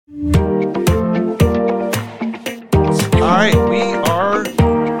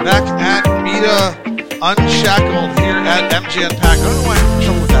Unshackled here at MJ Unpacked. I don't know why I'm in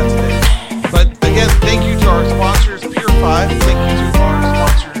trouble with that today. But again, thank you to our sponsors, Pure 5. Thank you to our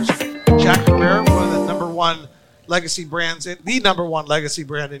sponsors, Jack Herrera, one of the number one legacy brands, the number one legacy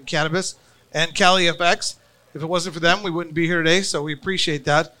brand in cannabis, and Cali FX. If it wasn't for them, we wouldn't be here today, so we appreciate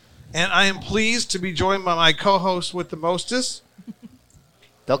that. And I am pleased to be joined by my co-host with the mostest,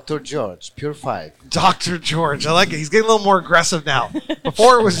 Dr. George, Pure 5. Dr. George. I like it. He's getting a little more aggressive now.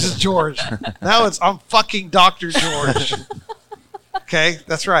 Before it was just George. Now it's I'm fucking Dr. George. Okay,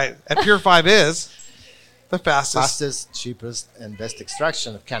 that's right. And Pure 5 is the fastest, cheapest, and best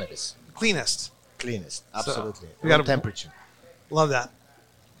extraction of cannabis. Cleanest. Absolutely. We got a temperature. Love that.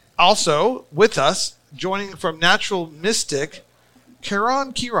 Also, with us, joining from Natural Mystic,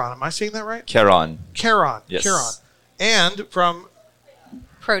 Keron. Am I saying that right? Keron. Yes. Keron. And from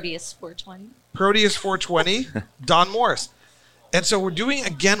Proteus420. Proteus420, Dawne Morris. And so we're doing,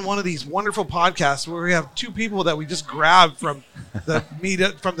 again, one of these wonderful podcasts where we have two people that we just grabbed from the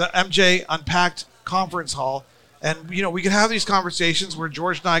MJ Unpacked conference hall. And, you know, we can have these conversations where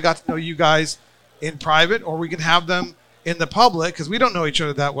George and I got to know you guys in private, or we can have them in the public because we don't know each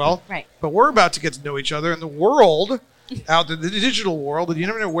other that well. Right. But we're about to get to know each other in the world, out there, the digital world, and you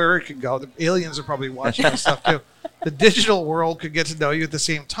never know where it could go. The aliens are probably watching this stuff too. The digital world could get to know you at the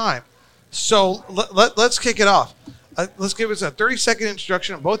same time. So let's kick it off. Let's give us a 30-second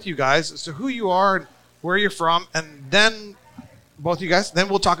introduction of both you guys as to who you are and where you're from, and then both you guys. Then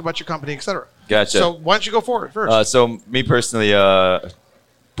we'll talk about your company, etc. Gotcha. So why don't you go forward first? So me personally,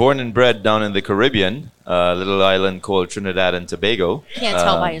 born and bred down in the Caribbean, little island called Trinidad and Tobago. Can't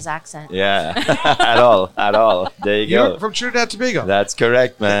tell by his accent. Yeah, at all. There you go. You're from Trinidad and Tobago. That's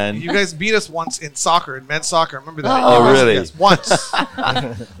correct, man. You guys beat us once in soccer, in men's soccer. Remember that? Oh, really? Yes, once.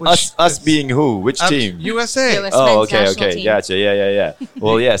 Us being who? Which team? USA. US Oh, men's okay, national team. gotcha. Yeah.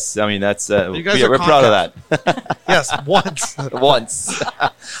 Well, yes. I mean, that's You guys are we're proud of that. Yes, once. Once.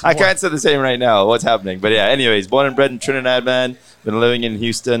 I can't say the same right now. What's happening? But yeah. Anyways, born and bred in Trinidad, man. Been living in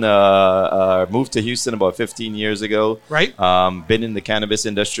Houston. Moved to Houston about 15 years ago. Right. Been in the cannabis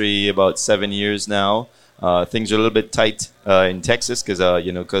industry about 7 years now. Things are a little bit tight in Texas because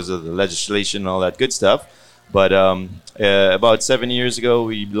of the legislation and all that good stuff. But about 7 years ago,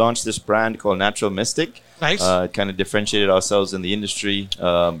 we launched this brand called Natural Mystic. Nice. Kind of differentiated ourselves in the industry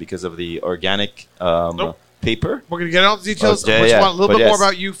because of the organic paper. We're gonna get all the details. Okay, We just yeah. want a little But bit more yes.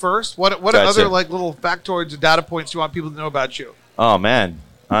 about you first. What Gotcha. other like little factoids or data points do you want people to know about you? Oh man,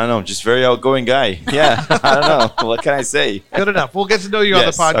 I don't know, just very outgoing guy. Yeah, I don't know. What can I say? Good enough. We'll get to know you on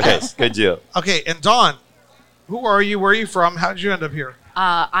the podcast. Okay, good deal. Okay, and Dawne, who are you? Where are you from? How did you end up here?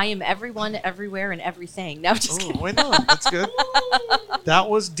 I am everyone, everywhere, and everything. No, I'm just kidding. Why not? That's good. That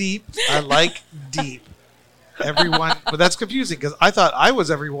was deep. I like deep. Everyone, but that's confusing because I thought I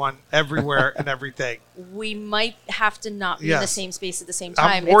was everyone, everywhere, and everything. We might have to not be in the same space at the same time.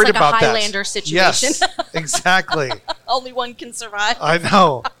 I'm worried it's like about a Highlander that. situation. Yes, exactly. Only one can survive. I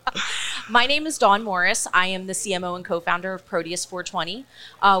know. My name is Dawne Morris. I am the CMO and co-founder of Proteus420.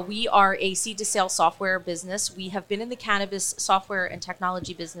 We are a seed-to-sale software business. We have been in the cannabis software and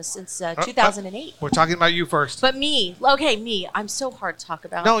technology business since 2008. We're talking about you first. But me. I'm so hard to talk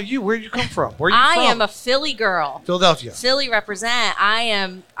about. No, you. Where you come from? Where you I from? am a Philly girl. Philadelphia. Philly represent. I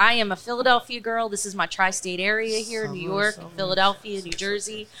am a Philadelphia girl. This is my tri-state area here: New York, Philadelphia, New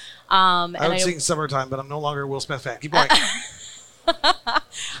Jersey. I was singing "Summertime," but I'm no longer a Will Smith fan. Keep going.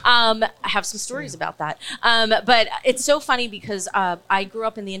 I have some stories about that. But it's so funny because I grew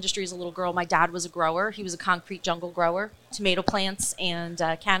up in the industry as a little girl. My dad was a grower. He was a concrete jungle grower, tomato plants and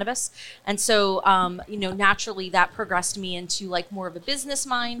cannabis. And so, naturally that progressed me into like more of a business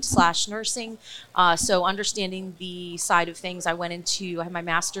mind / nursing. So understanding the side of things, I had my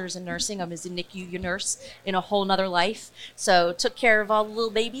master's in nursing. I was a NICU nurse in a whole nother life. So took care of all the little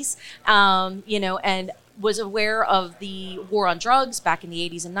babies, and was aware of the war on drugs back in the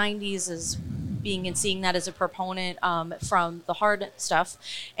 80s and 90s as being and seeing that as a proponent from the hard stuff.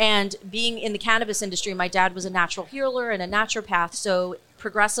 And being in the cannabis industry, my dad was a natural healer and a naturopath. So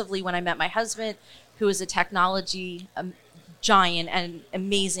progressively, when I met my husband, who is a technology giant and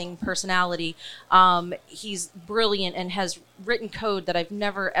amazing personality, he's brilliant and has written code that I've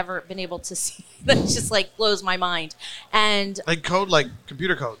never ever been able to see that just like blows my mind. And like code, like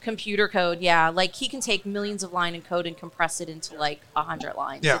computer code. Yeah, like he can take millions of lines in code and compress it into like 100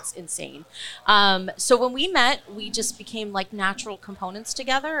 lines. Yeah. It's insane. So when we met, we just became like natural components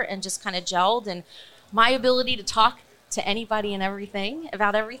together and just kind of gelled. And my ability to talk to anybody and everything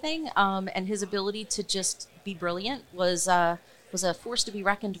about everything, and his ability to just be brilliant was a force to be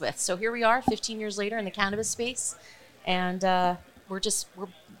reckoned with. So here we are 15 years later in the cannabis space, and we're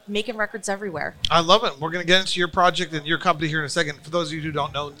making records everywhere. I love it. We're going to get into your project and your company here in a second. For those of you who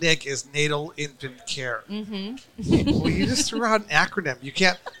don't know, Nick is Natal Infant Care. Well, you just threw out an acronym.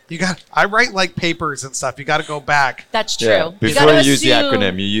 I write like papers and stuff. You got to go back. That's true. Yeah. Before you use the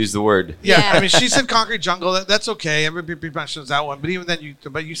acronym, you use the word. Yeah. I mean, she said Concrete Jungle. That's okay. Everybody mentions that one. But even then,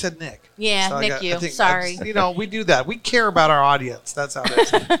 you said Nick. Yeah, so Nick, sorry. We do that. We care about our audience. That's how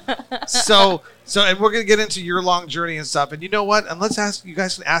it is. So, and we're going to get into your long journey and stuff. And you know what? And let's ask, you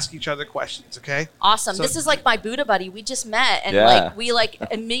guys can ask each other questions, okay? Awesome. So, this is like my Buddha buddy. We just met, and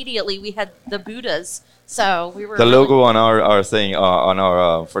immediately we had the Buddhas. So we were the logo on our thing on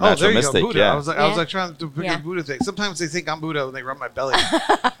our for Natural there you Mystic. go, Buddha. Yeah, I was like trying to do a Buddha thing. Sometimes they think I'm Buddha when they rub my belly.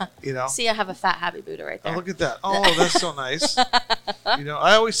 See, I have a fat happy Buddha right there. Oh, look at that. Oh, that's so nice.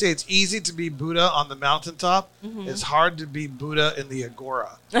 I always say it's easy to be Buddha on the mountaintop. It's hard to be Buddha in the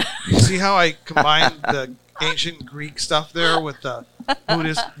agora. You see how I combined the ancient Greek stuff there with the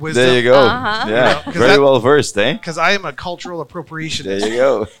Buddhist wisdom? There you go. Yeah, very well versed, eh? Because I am a cultural appropriationist. There you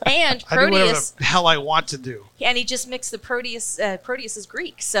go. And I do whatever Proteus, the hell I want to do. and he just mixed the Proteus. Proteus is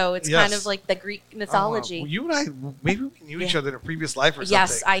Greek, so it's kind of like the Greek mythology. Well, you and I, maybe we knew each other in a previous life or something.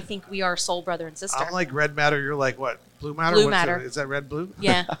 Yes, I think we are soul brother and sister. I'm like red matter. You're like what? Blue matter? Blue matter. Is that red blue?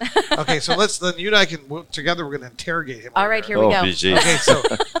 Yeah. Okay, so then you and I can work together. We're going to interrogate him. All right, here we go. BG. Okay,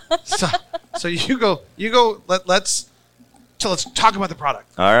 so you go. Let's talk about the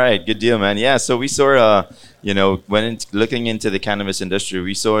product. All right, good deal, man. Yeah, so we saw, looking into the cannabis industry,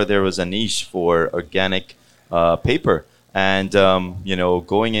 we saw there was a niche for organic paper, and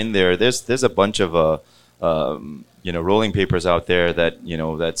going in there's a bunch of rolling papers out there that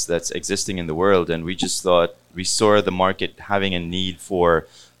that's existing in the world, and we just thought we saw the market having a need for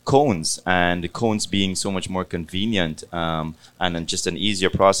cones, and the cones being so much more convenient and just an easier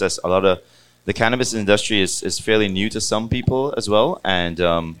process. A lot of the cannabis industry is fairly new to some people as well, and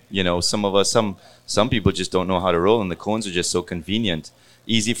some people just don't know how to roll, and the cones are just so convenient,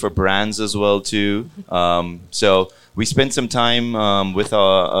 easy for brands as well too. So we spent some time with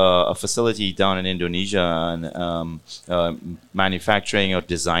a facility down in Indonesia and manufacturing or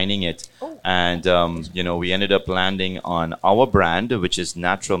designing it, and we ended up landing on our brand, which is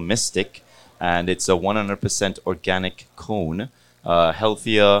Natural Mystic, and it's a 100% organic cone,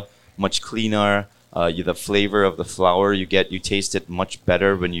 healthier, much cleaner. The flavor of the flower you taste it much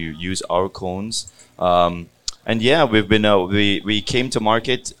better when you use our cones. And yeah, we've been we came to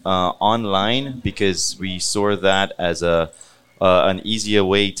market online because we saw that as an easier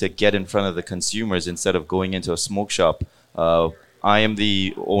way to get in front of the consumers instead of going into a smoke shop. I am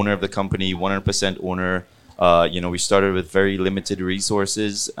the owner of the company, 100% owner. We started with very limited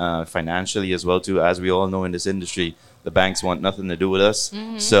resources, financially as well too. As we all know in this industry, the banks want nothing to do with us.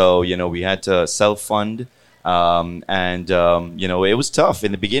 So, we had to self-fund. It was tough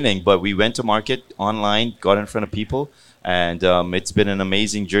in the beginning, but we went to market online, got in front of people, and it's been an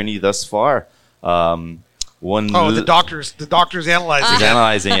amazing journey thus far. The doctor's analyzing it.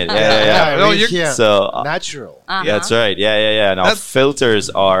 Analyzing it. Yeah. So natural. That's right. Yeah. Now filters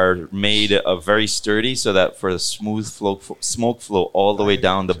are made very sturdy, so that for the smooth smoke flow all the way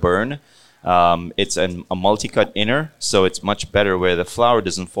down the burn. It's a multi-cut inner, so it's much better where the flour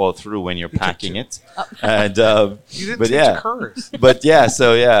doesn't fall through when you're packing it. And you didn't teach curves. But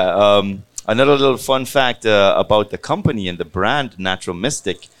another little fun fact about the company and the brand Natural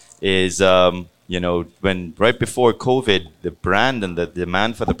Mystic is when right before COVID, the brand and the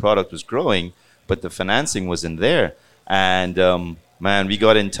demand for the product was growing, but the financing wasn't there. And we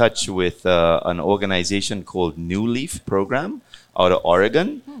got in touch with an organization called New Leaf Program out of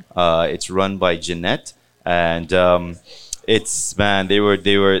Oregon. It's run by Jeanette, and they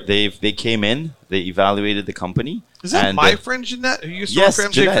came in, they evaluated the company. Is that my friend Jeanette, who used to work for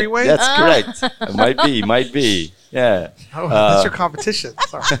MJ Jeanette, Freeway? That's correct. It might be. Yeah. Oh, that's your competition.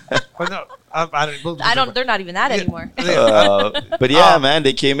 Sorry. But no, I don't. They're not even that anymore. Man,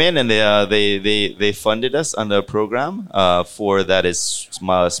 they came in and they funded us under a program for that is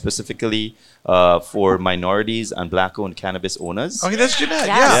specifically for minorities and black-owned cannabis owners. Okay, that's Jeanette.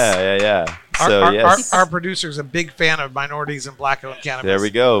 Yes. Yeah. Our producer is a big fan of minorities and black-owned cannabis. There we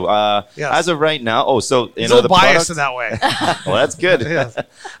go. As of right now, he's a little biased in that way. Well, that's good. Yes.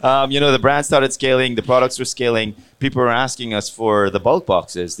 The brand started scaling, the products were scaling. People were asking us for the bulk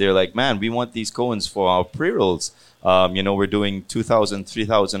boxes. They're like, man, we want these cones for our pre-rolls. We're doing 2,000,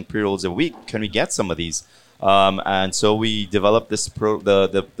 3,000 pre-rolls a week. Can we get some of these? And so we developed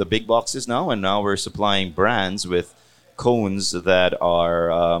the big boxes now, and now we're supplying brands with cones that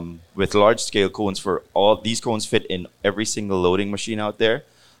are with large scale cones for all these cones fit in every single loading machine out there.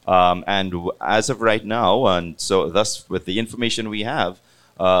 As of right now, and so thus with the information we have,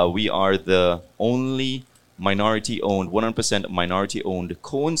 we are the only minority-owned, 100% minority-owned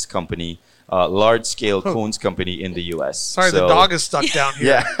cones company, large-scale cones company in the U.S. Sorry, the dog is stuck down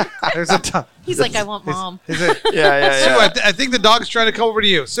here. Yeah. There's a dog. He's like, I want mom. Yeah. Sue, I think the dog's trying to come over to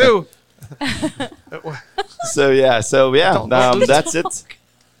you. Sue. That's it.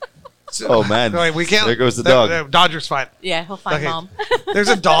 Oh man! Wait, we can't. There goes the dog. Dodger's fine. Yeah, he'll find mom. There's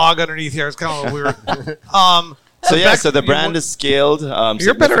a dog underneath here. It's kind of weird. So the brand is scaled.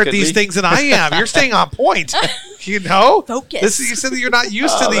 You're better at these things than I am. You're staying on point. You know, focus. You said that you're not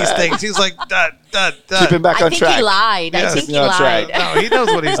used to these things. He's like, keep him back on track. He lied. Yes. I think he lied. No, he knows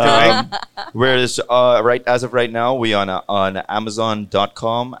what he's doing. Whereas as of right now, we on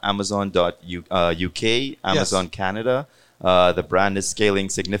Amazon.com, Amazon.uk, Amazon Canada. The brand is scaling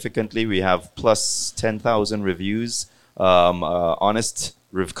significantly. We have plus 10,000 reviews, honest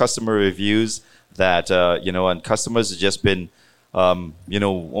customer reviews that, and customers have just been, oh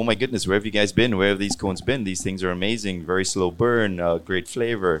my goodness, where have you guys been? Where have these cones been? These things are amazing. Very slow burn, great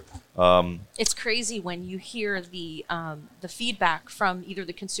flavor. It's crazy when you hear the feedback from either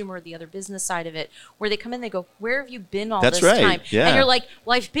the consumer or the other business side of it, where they come in, they go, where have you been all this time? Yeah. And you're like,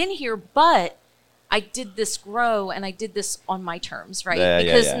 well, I've been here, but I did this grow and I did this on my terms, right?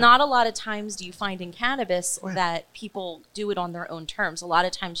 Because not a lot of times do you find in cannabis that people do it on their own terms. A lot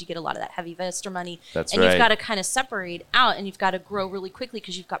of times you get a lot of that heavy investor money. You've got to kind of separate out and you've got to grow really quickly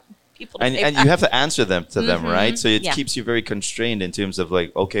because you've got people to pay and back. you have to answer them right? So it keeps you very constrained in terms of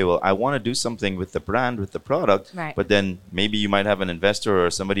like, okay, well, I want to do something with the brand, with the product, but then maybe you might have an investor or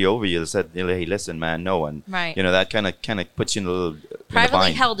somebody over you that said, hey, listen, man, no. And, that kind of puts you in a little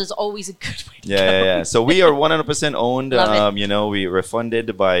privately held is always a good way to go. Yeah. So we are 100% owned. Love it. We were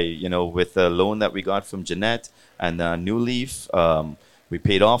funded by, with a loan that we got from Jeanette and New Leaf. We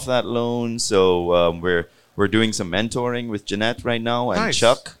paid off that loan. So we're doing some mentoring with Jeanette right now and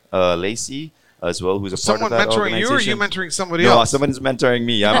Chuck Lacey as well, who's a part of that organization. Someone mentoring you or are you mentoring somebody else? No, someone's mentoring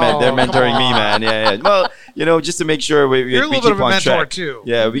me. They're mentoring me, man. Yeah. Well, just to make sure we You're a little bit of a mentor too.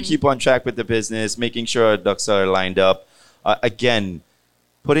 Yeah, we keep on track with the business, making sure our ducks are lined up. Again,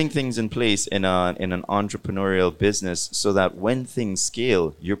 putting things in place in an entrepreneurial business so that when things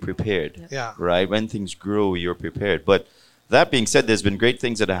scale, you're prepared. Yeah. Right? When things grow, you're prepared. But that being said, there's been great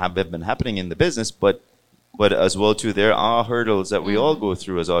things that have been happening in the business, but as well too, there are hurdles that we all go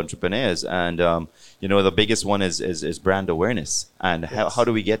through as entrepreneurs, and the biggest one is brand awareness. And how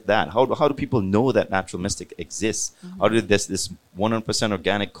do we get that? How do people know that Natural Mystic exists? How do this 100%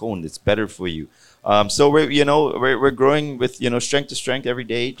 organic cone that's better for you? So we're growing with strength to strength every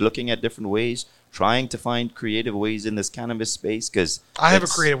day, looking at different ways, trying to find creative ways in this cannabis space. Because I have a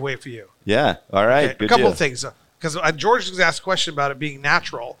creative way for you. Yeah. All right. Okay, a couple of things, because George was asked a question about it being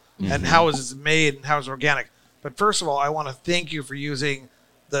natural and how is it made and how is it organic. But first of all, I want to thank you for using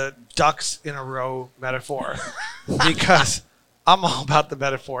the ducks in a row metaphor because I'm all about the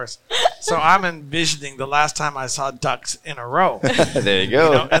metaphors. So I'm envisioning the last time I saw ducks in a row. There you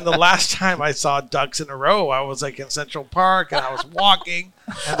go. And the last time I saw ducks in a row, I was like in Central Park and I was walking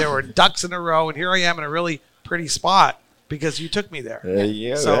and there were ducks in a row. And here I am in a really pretty spot because you took me there.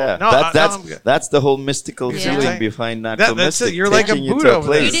 Yeah, so, yeah. No, that's the whole mystical feeling behind Natural Mystic. You're like a Buddha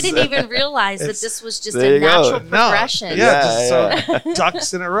over there. You didn't even realize that this was just a natural progression. So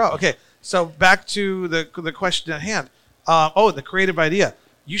ducks in a row. Okay, so back to the question at hand. The creative idea.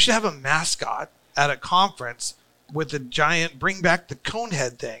 You should have a mascot at a conference with a giant, bring back the cone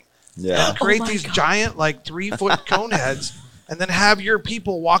head thing. Yeah. And create these giant, 3-foot cone heads, and then have your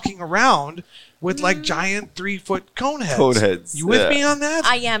people walking around with giant 3-foot cone heads. Cone heads. You with me on that?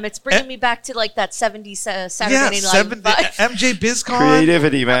 I am. It's bringing me back to that 70s Saturday Night Live. MJ BizCon.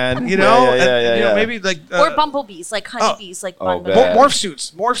 Creativity, man. Maybe or bumblebees, honeybees, morph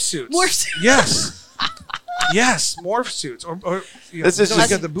suits. Morph suits. Yes. Yes, morph suits. Or this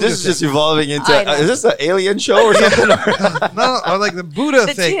is just evolving into. Is this an alien show or something? No, or like the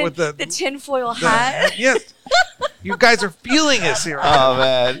Buddha thing with the tinfoil hat. Yes, you guys are feeling us here. Oh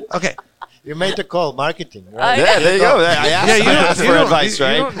man. Okay. You made the call, marketing, right? Yeah, there you go. I asked for advice,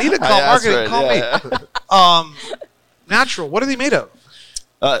 right? You don't need to call marketing. Call me. Natural. What are they made of?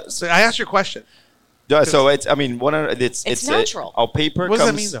 So I asked your question. So it's natural. Our paper what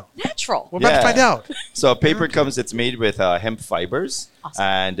comes. What does that mean, though? Natural. We're about to find out. So our paper comes. It's made with hemp fibers,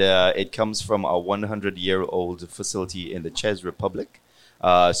 and it comes from a 100-year-old facility in the Czech Republic.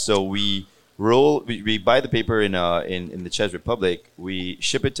 So we buy the paper in the Czech Republic. We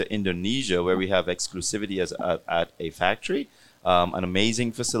ship it to Indonesia, where we have exclusivity at a factory, an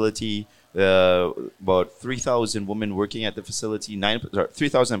amazing facility about 3,000 women working at the facility.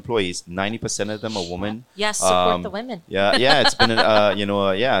 3,000 employees. 90% of them are women. Yes, support the women. Yeah. It's been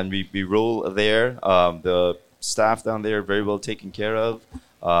and we roll there. The staff down there are very well taken care of.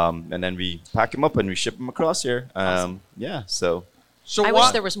 And then we pack them up and we ship them across here. Awesome. Yeah. So I wish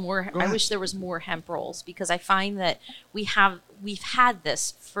there was more. I wish there was more hemp rolls, because I find that we've had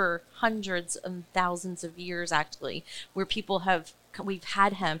this for hundreds and thousands of years, actually, where we've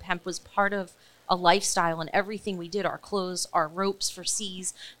had hemp. Hemp was part of a lifestyle, and everything we did, our clothes, our ropes for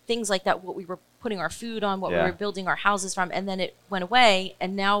seas, things like that, what we were putting our food on, what we were building our houses from, and then it went away,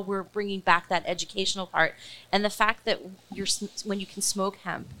 and now we're bringing back that educational part. And the fact that when you can smoke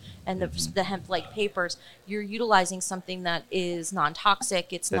hemp and the hemp-like papers, you're utilizing something that is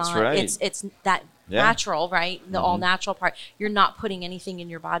non-toxic. It's it's that natural, right? The all natural part. You're not putting anything in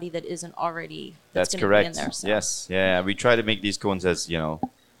your body that isn't already that's going to be in there. So. Yes, yeah. We try to make these cones as the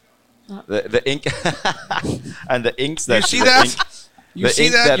ink and the inks that you see that. You see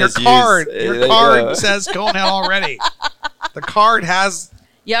that? Your card. Your card says Conehead already. The card has.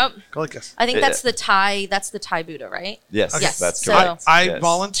 Yep. Go like this. I think that's the Thai. That's the Thai Buddha, right? Yes. Okay. Yes. That's So- correct. I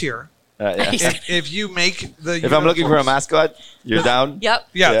volunteer. Yes. If you make the. If I'm looking for a mascot, you're down. Yep.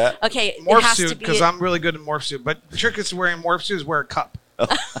 Yeah. Okay. It Morph has suit, to be. because I'm really good at morph suit. But the trick is wearing morph suit is wear a cup.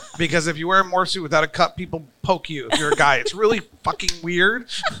 Because if you wear a morph suit without a cup, people poke you if you're a guy. It's really fucking weird,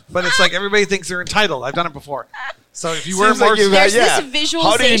 but it's like everybody thinks they're entitled. I've done it before. So if you wear a morph suit, There's this visualization.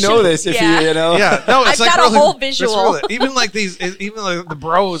 How do you know this? If you know? Yeah, no, it's I've like got a really, whole it's visual. really- even like the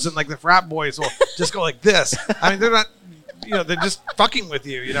bros and like the frat boys will just go like this. I mean, they're not. They're just fucking with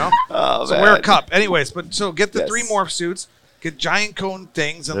you. Oh, So man. wear a cup, anyways. But so get the Yes. 3 morph suits, get giant cone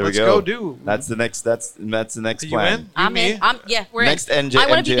things, and There we let's go. go. Do. That's the next. That's the next Are you plan. in? I'm me? in. We're Next in. NJ I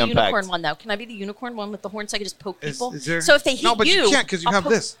want to be the Unpacked. unicorn one, though. Can I be the unicorn one with the horn so I can just poke people? Is there- So if they hit No, but you can't, 'cause you I'll have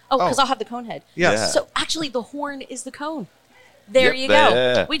poke- this. Oh, because Oh. I'll have the cone head. Yes. Yeah. So actually, the horn is the cone. There Yep, you go.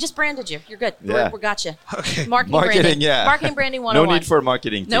 yeah. We just branded you. You're good. Yeah. We got you. Okay. Marketing, Marketing, branding. yeah. Marketing, branding No 101. need for a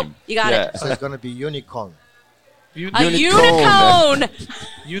marketing team. Nope, you got it. So it's going to be unicorn. A Unicorn. unicorn.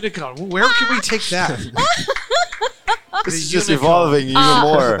 Unicorn. Where can we take that? This The is just unicorn. evolving even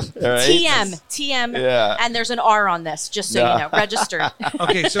more. All right? TM. Yeah. And there's an R on this, just so you know. Registered.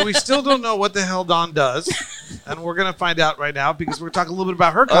 Okay, so we still don't know what the hell Dawne does, and we're gonna find out right now because we're talking a little bit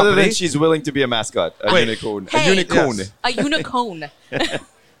about her company. Other than she's willing to be a mascot, a Wait. unicorn, Hey. a unicorn. Yes. A unicorn.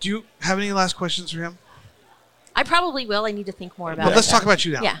 Do you have any last questions for him? I probably will. I need to think more about But it. let's talk about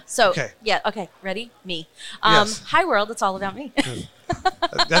you now. Yeah. So, Okay. okay. Ready? Me. Yes. Hi, world. It's all about me.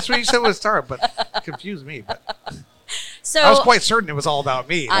 That's what you said was start, but it confused me. But So I was quite certain it was all about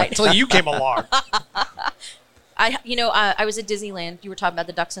me I- until you came along. I was at Disneyland. You were talking about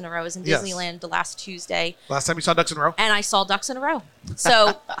the ducks in a row. I was in Yes. Disneyland the last Tuesday, Last time you saw ducks in a row. and I saw ducks in a row.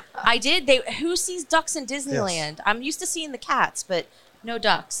 So I did. Who sees ducks in Disneyland? I'm used to seeing the cats, but no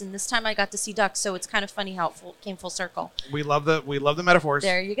ducks. And this time I got to see ducks. So it's kind of funny how it came full circle. We love the metaphors.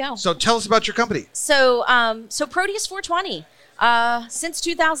 There you go. So tell us about your company. So Proteus420. Since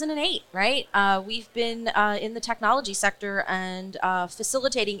 2008, right? We've been in the technology sector and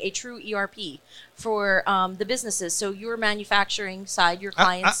facilitating a true ERP for the businesses. So your manufacturing side, your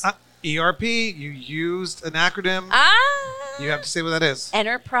clients. ERP. You used an acronym. You have to say what that is.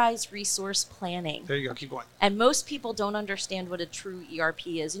 Enterprise Resource Planning. There you go. Keep going. And most people don't understand what a true ERP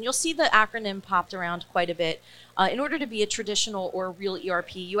is. And you'll see the acronym popped around quite a bit. In order to be a traditional or real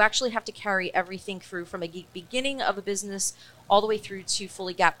ERP, you actually have to carry everything through from a beginning of a business all the way through to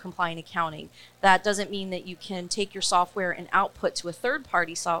fully GAAP compliant accounting. That doesn't mean that you can take your software and output to a third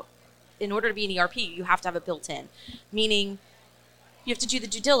party. So in order to be an ERP, you have to have it built in, meaning you have to do the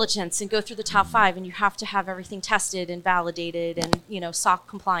due diligence and go through the top 5, and you have to have everything tested and validated and, SOC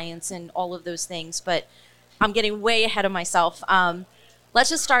compliance and all of those things. But I'm getting way ahead of myself. Let's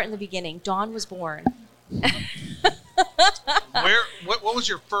just start in the beginning. Dawne was born. What was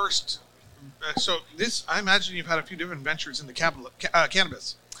your first? I imagine you've had a few different ventures in the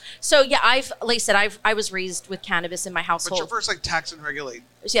cannabis. So yeah, like I said, I was raised with cannabis in my household. But your first tax and regulate.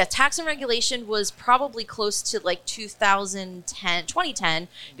 So yeah, tax and regulation was probably close to 2010,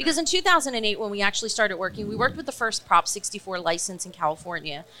 because in 2008 when we actually started working, we worked with the first Prop 64 license in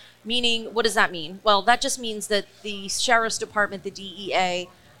California. Meaning, what does that mean? Well, that just means that the Sheriff's Department, the DEA,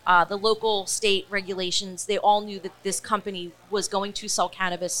 the local state regulations, they all knew that this company was going to sell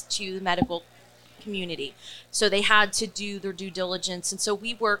cannabis to the medical community. So they had to do their due diligence. And so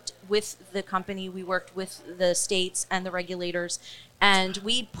we worked with the company, we worked with the states and the regulators, and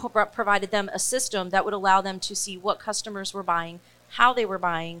we provided them a system that would allow them to see what customers were buying, how they were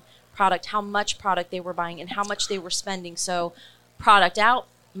buying product, how much product they were buying, and how much they were spending. So product out,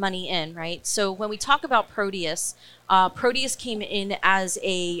 money in, right? So when we talk about Proteus, Proteus came in as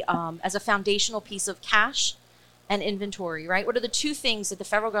a foundational piece of cash and inventory, right? What are the two things that the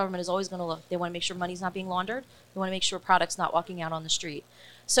federal government is always going to look? They want to make sure money's not being laundered. They want to make sure product's not walking out on the street.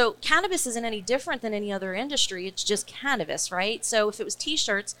 So cannabis isn't any different than any other industry. It's just cannabis, right? So if it was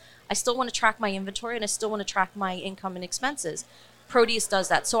T-shirts, I still want to track my inventory and I still want to track my income and expenses. Proteus does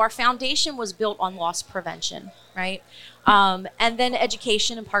that. So our foundation was built on loss prevention, right? And then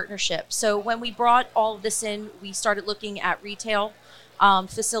education and partnership. So when we brought all of this in, we started looking at retail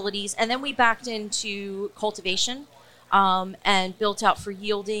facilities, and then we backed into cultivation and built out for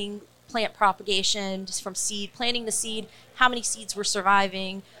yielding, plant propagation, just from seed, planting the seed, how many seeds were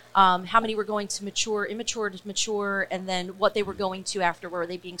surviving, how many were going to mature, immature to mature, and then what they were going to after. Were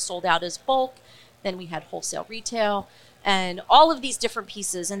they being sold out as bulk? Then we had wholesale retail and all of these different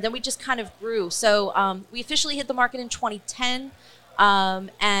pieces. And then we just kind of grew. So we officially hit the market in 2010.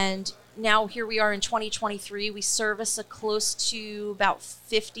 And now here we are in 2023. We service a close to about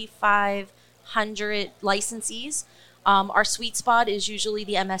 5,500 licensees. Our sweet spot is usually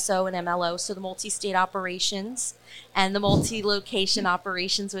the MSO and MLO, so the multi-state operations and the multi-location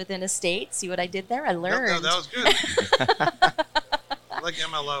operations within a state. See what I did there? I learned. No, that was good. I like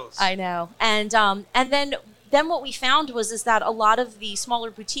MLOs. I know. And then what we found is that a lot of the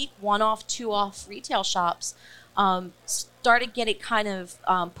smaller boutique one-off, two-off retail shops started getting kind of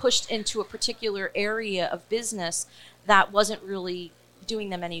pushed into a particular area of business that wasn't really doing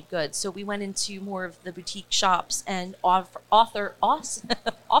them any good. So we went into more of the boutique shops and offered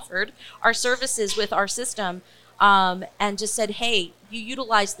our services with our system and just said, hey, you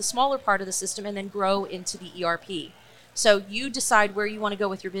utilize the smaller part of the system and then grow into the ERP. So you decide where you want to go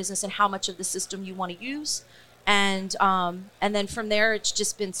with your business and how much of the system you want to use. And then from there, it's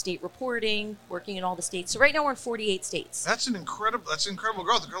just been state reporting, working in all the states. So right now we're in 48 states. That's incredible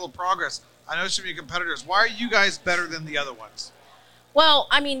growth, incredible progress. I know some of your competitors. Why are you guys better than the other ones? Well,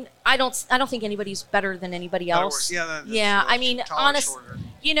 I mean, I don't think anybody's better than anybody else. Yeah. I mean, honestly,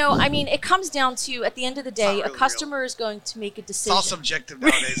 I mean, it comes down to, at the end of the day, really a customer is going to make a decision. It's all subjective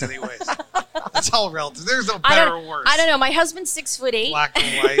nowadays, anyways. It's all relative. There's no better or worse. I don't know. My husband's 6'8". Black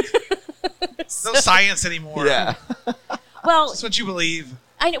and white. No science anymore. Yeah. Well, that's what you believe.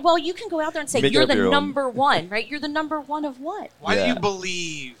 Well, you can go out there and say you're the number one, right? You're the number one of what? Why do you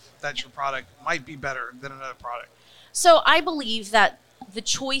believe that your product might be better than another product? So I believe that the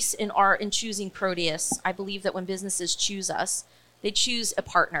choice in choosing Proteus, I believe that when businesses choose us, they choose a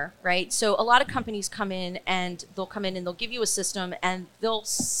partner, right? So a lot of companies come in and they'll give you a system and they'll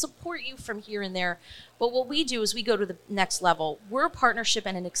support you from here and there. But what we do is we go to the next level. We're a partnership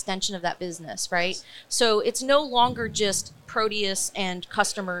and an extension of that business, right? So it's no longer just Proteus and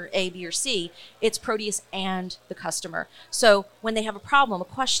customer A, B, or C. It's Proteus and the customer. So when they have a problem, a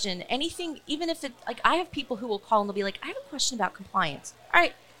question, anything, even if it, like I have people who will call and they'll be like, I have a question about compliance. All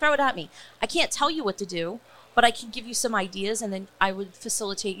right, throw it at me. I can't tell you what to do, but I can give you some ideas, and then I would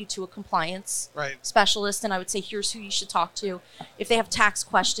facilitate you to a compliance specialist, and I would say, here's who you should talk to. If they have tax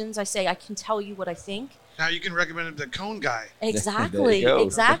questions, I say, I can tell you what I think. Now you can recommend him to the cone guy. Exactly,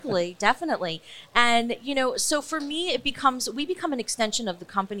 exactly, definitely. And, so for me, we become an extension of the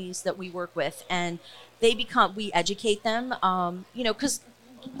companies that we work with, and we educate them, because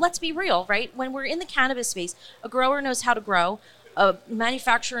let's be real, right? When we're in the cannabis space, a grower knows how to grow, a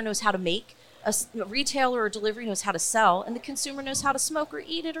manufacturer knows how to make, a retailer or delivery knows how to sell, and the consumer knows how to smoke or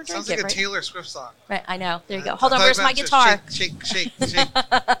eat it or drink it. Sounds like a Taylor Swift song. Right, I know. There you go. Hold on, where's my guitar? Shake.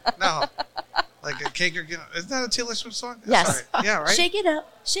 No. Like a cake or isn't that a Taylor Swift song? Yes. Sorry. Yeah, right. Shake it up.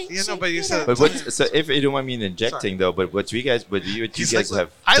 Shake but you said. But so if you don't mind me interjecting though, but what you guys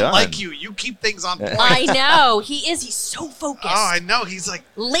have I done. like you. You keep things on point. I know. He's so focused. Oh, I know. He's like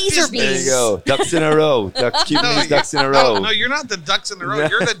laser beams. There you go. Ducks in a row. Keep these ducks in a row. No, you're not the ducks in the row.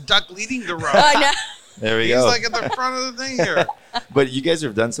 You're the duck leading the row. I know. There we go. He's like at the front of the thing here. But you guys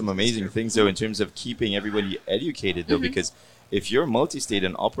have done some amazing things though in terms of keeping everybody educated though, because if you're multi-state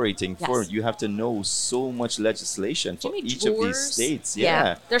and operating you have to know so much legislation for each of these states.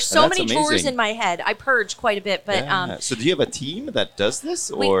 Yeah. There's so many tours in my head. I purge quite a bit, but so do you have a team that does this,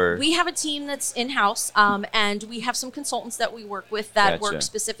 or we have a team that's in-house, and we have some consultants that we work with that work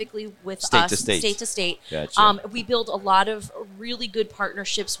specifically with state us, state to state. Gotcha. We build a lot of really good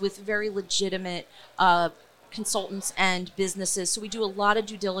partnerships with very legitimate consultants and businesses. So we do a lot of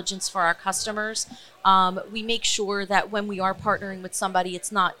due diligence for our customers. We make sure that when we are partnering with somebody,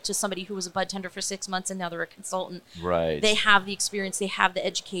 it's not just somebody who was a bud tender for 6 months and now they're a consultant. Right. They have the experience, they have the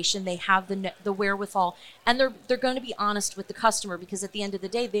education, they have the wherewithal, and they're going to be honest with the customer, because at the end of the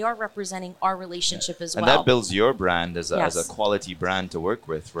day, they are representing our relationship as well. And that builds your brand as a Yes. quality brand to work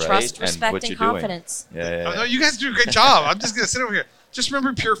with, right? Trust, respect, what and you're doing. confidence. Yeah. Oh, no, you guys do a great job. I'm just going to sit over here. Just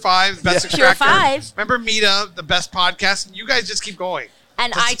remember Pure 5, the best Pure extractor. 5. Remember Meta, the best podcast. And you guys just keep going.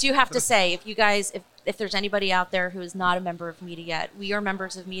 And I do have to say, if you guys, if there's anybody out there who is not a member of Meta yet, we are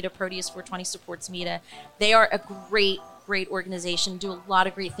members of Meta. Proteus420 supports Meta. They are a great organization, do a lot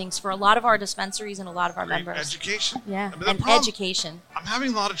of great things for a lot of our dispensaries and a lot of our Great members. education. Yeah, But the and problem- education. I'm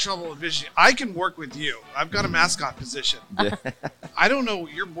having a lot of trouble with vision. I can work with you. I've got a mascot position. I don't know.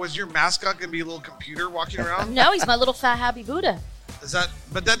 Was your mascot going to be a little computer walking around? No, he's my little fat happy Buddha.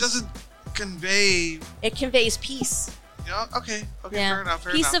 But that doesn't convey. It conveys peace. Yeah, okay. Yeah, Fair enough.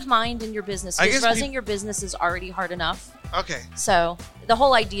 peace of mind in your business. I Because guess running your business is already hard enough. Okay. So the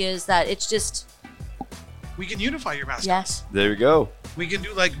whole idea is that it's just We can unify your mascot. yes There we go. We can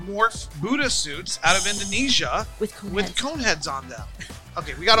do like morph Buddha suits out of Indonesia with cone with heads. cone heads on them.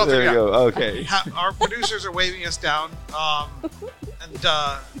 Okay, we got all There three we out. go. Okay. Our producers are waving us down.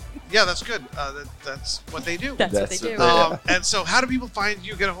 Yeah, that's good. That's what they do. That's what they do. And so, how do people find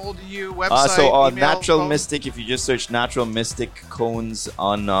you? Get a hold of you? Website? So on email, Natural phone? Mystic, if you just search Natural Mystic cones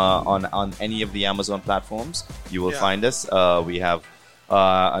on any of the Amazon platforms, you will Yeah. find us. We have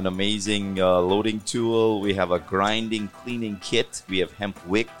an amazing loading tool. We have a grinding cleaning kit. We have hemp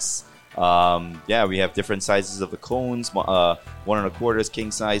wicks. We have different sizes of the cones. 1.25 is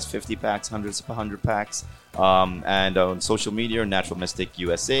king size, 50 packs, 100 packs. And on social media, Natural Mystic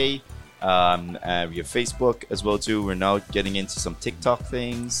USA. And we have Facebook as well too. We're now getting into some TikTok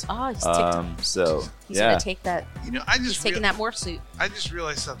things. Oh, he's TikTok. So He's yeah, gonna take that. You know, I He's just taking that morph suit. I just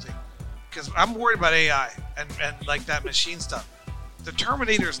realized something, because I'm worried about AI and like that machine stuff. The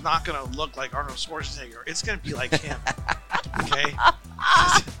Terminator is not going to look like Arnold Schwarzenegger. It's going to be like him. Okay.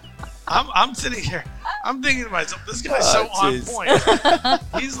 I'm sitting here. I'm thinking to myself, this guy's so on jeez. point.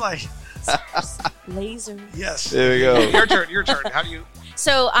 He's like, Laser. yes. There we go. Your turn. How do you?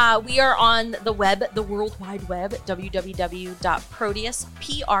 So we are on the web, the World Wide Web, www.proteus, Proteus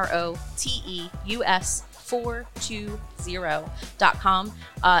 420.com.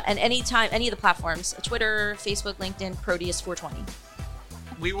 And anytime, any of the platforms, Twitter, Facebook, LinkedIn, Proteus420.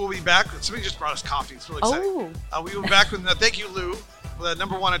 We will be back. Somebody just brought us coffee. It's really exciting. Oh, We will be back with thank you, Lou, the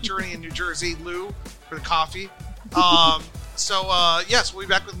 #1 attorney in New Jersey, Lou, for the coffee. Yes, we'll be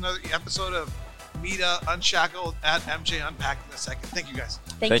back with another episode of Meta Unshackled at MJ Unpacked in a second. Thank you, guys.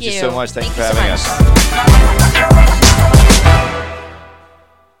 thank you. Thank you so much. Thank you for so having much. us.